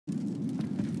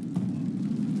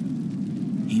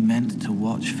meant to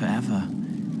watch forever.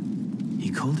 He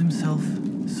called himself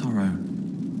Sorrow.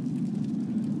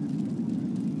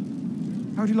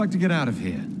 How'd you like to get out of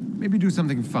here? Maybe do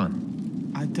something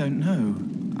fun. I don't know.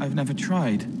 I've never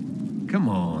tried. Come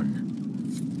on.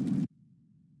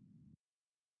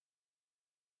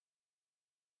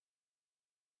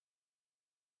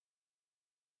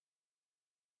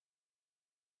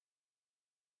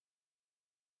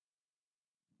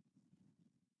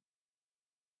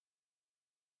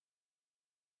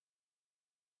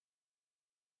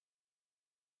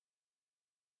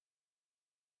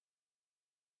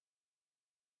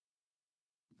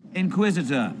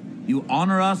 Inquisitor, you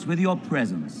honor us with your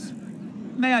presence.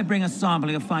 May I bring a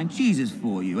sampling of fine cheeses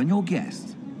for you and your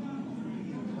guest?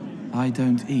 I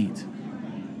don't eat.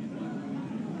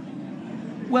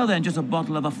 Well then, just a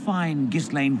bottle of a fine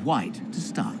Gislaine White to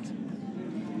start.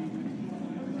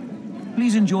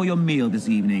 Please enjoy your meal this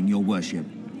evening, your worship.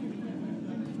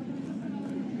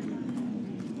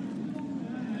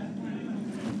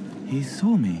 He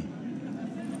saw me.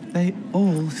 They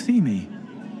all see me.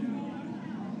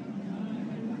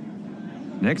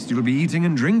 Next, you'll be eating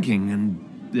and drinking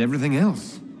and everything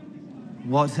else.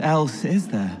 What else is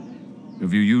there?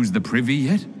 Have you used the privy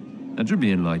yet? That should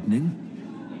be enlightening.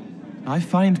 I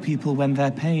find people when their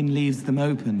pain leaves them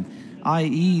open. I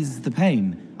ease the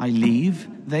pain. I leave,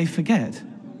 they forget.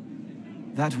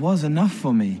 That was enough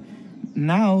for me.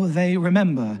 Now they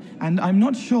remember, and I'm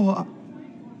not sure...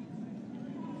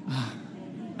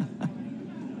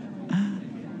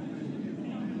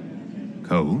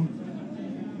 Cole?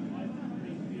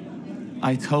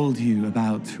 I told you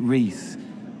about Reese,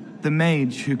 the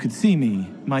mage who could see me,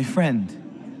 my friend.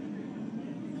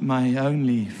 My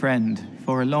only friend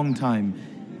for a long time.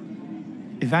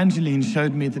 Evangeline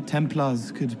showed me that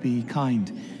Templars could be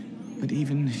kind, but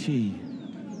even she...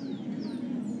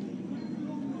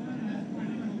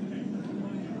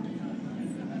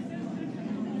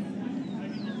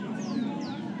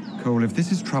 Cole, if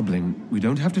this is troubling, we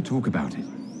don't have to talk about it.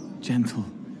 Gentle.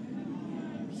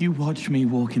 You watch me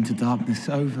walk into darkness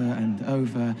over and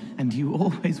over, and you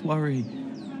always worry.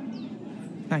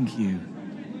 Thank you.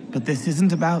 But this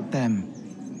isn't about them.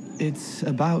 It's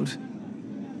about...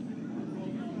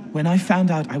 When I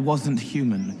found out I wasn't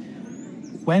human,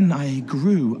 when I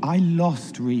grew, I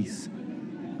lost Reese.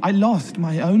 I lost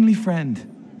my only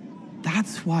friend.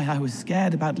 That's why I was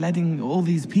scared about letting all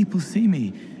these people see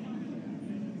me.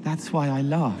 That's why I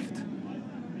laughed.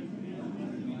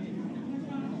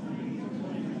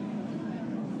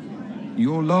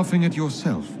 You're laughing at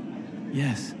yourself.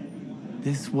 Yes.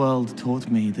 This world taught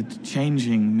me that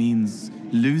changing means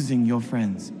losing your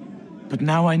friends. But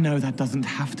now I know that doesn't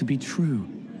have to be true.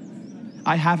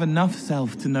 I have enough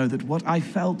self to know that what I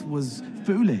felt was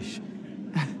foolish.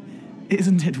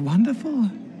 Isn't it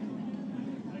wonderful?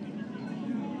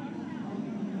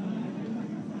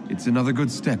 It's another good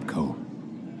step, Cole.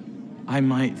 I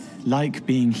might like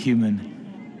being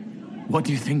human. What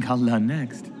do you think I'll learn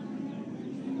next?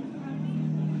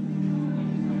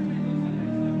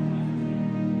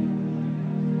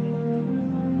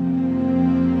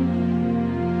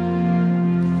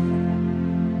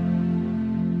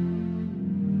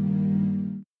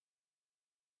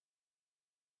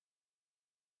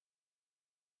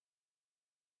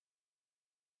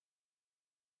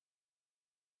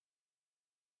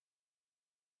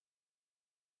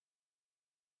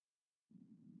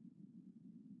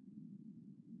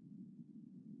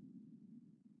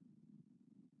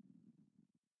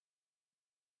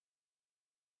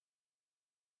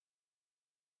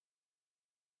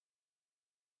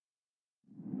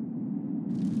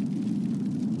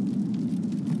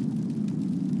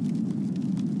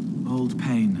 Old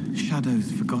pain,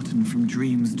 shadows forgotten from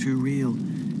dreams too real.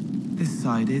 This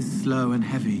side is slow and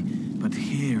heavy, but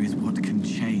here is what can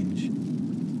change.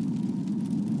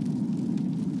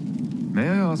 May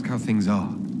I ask how things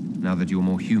are, now that you're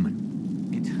more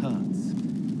human? It hurts.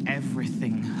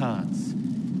 Everything hurts.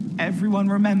 Everyone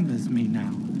remembers me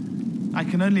now. I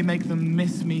can only make them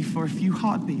miss me for a few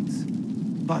heartbeats.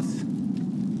 But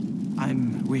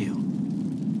I'm real.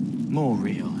 More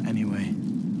real, anyway.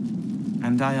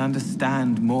 And I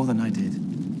understand more than I did.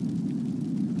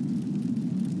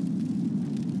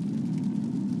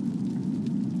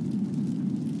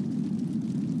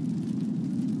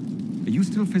 Are you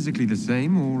still physically the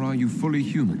same, or are you fully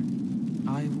human?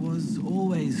 I was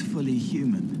always fully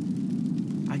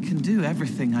human. I can do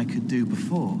everything I could do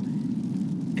before,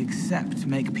 except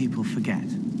make people forget.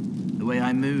 The way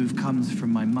I move comes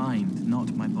from my mind,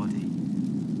 not my body.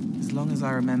 As long as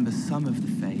I remember some of the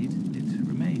Fade, it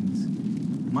remains.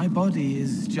 My body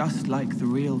is just like the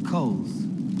real Cole's,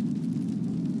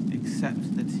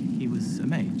 accept that he was a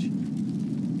mage.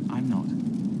 I'm not.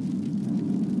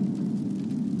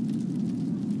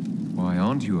 Why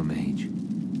aren't you a mage?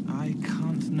 I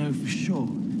can't know for sure,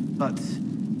 but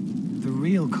the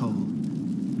real Cole,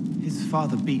 his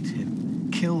father beat him,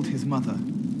 killed his mother.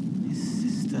 His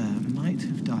sister might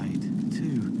have died,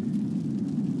 too.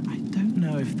 I don't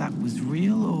know if that was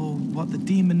real or what the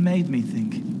demon made me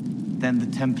think. Then the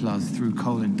Templars threw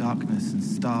Cole in darkness and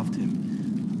starved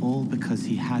him, all because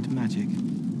he had magic.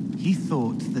 He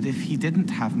thought that if he didn't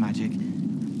have magic,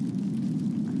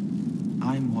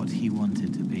 I'm what he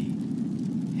wanted to be.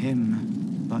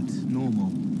 Him, but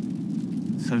normal.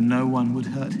 So no one would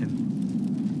hurt him.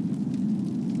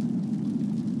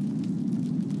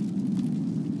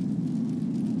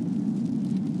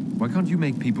 Why can't you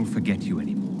make people forget you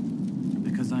anymore?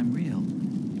 Because I'm real.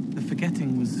 The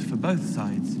forgetting was for both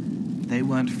sides. They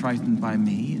weren't frightened by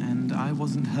me, and I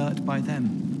wasn't hurt by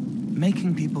them.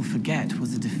 Making people forget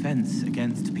was a defense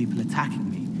against people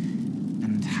attacking me,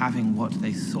 and having what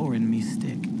they saw in me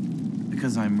stick.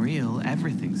 Because I'm real,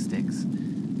 everything sticks.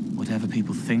 Whatever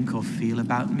people think or feel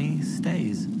about me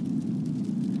stays.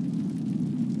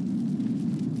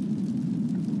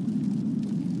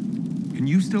 Can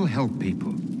you still help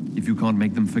people if you can't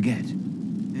make them forget?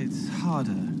 It's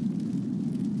harder.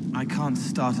 I can't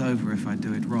start over if I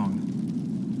do it wrong.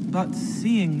 But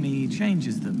seeing me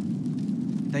changes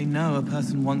them. They know a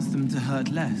person wants them to hurt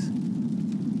less.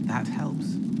 That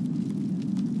helps.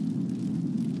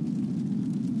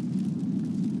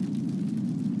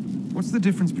 What's the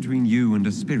difference between you and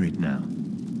a spirit now?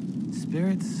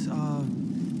 Spirits are...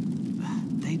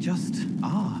 they just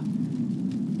are.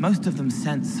 Most of them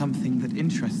sense something that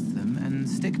interests them and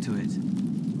stick to it.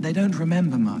 They don't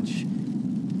remember much.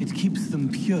 It keeps them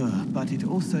pure, but it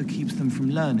also keeps them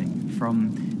from learning,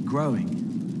 from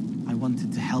growing. I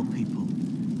wanted to help people,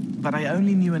 but I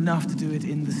only knew enough to do it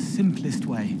in the simplest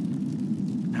way.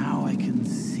 Now I can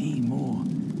see more.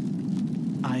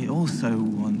 I also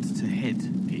want to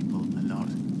hit people a lot.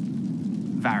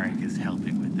 Varric is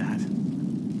helping with that.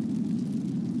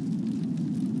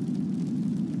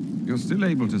 You're still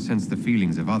able to sense the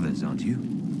feelings of others, aren't you?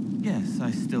 Yes,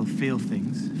 I still feel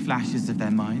things, flashes of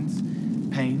their minds.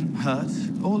 Pain, hurt,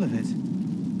 all of it.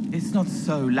 It's not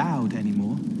so loud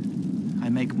anymore. I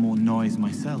make more noise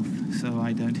myself, so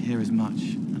I don't hear as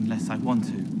much unless I want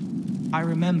to. I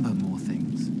remember more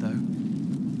things, though.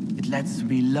 It lets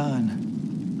me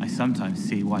learn. I sometimes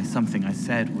see why something I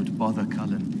said would bother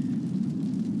Cullen.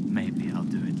 Maybe I'll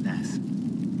do it less.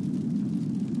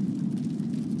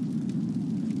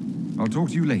 I'll talk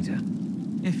to you later.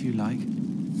 If you like.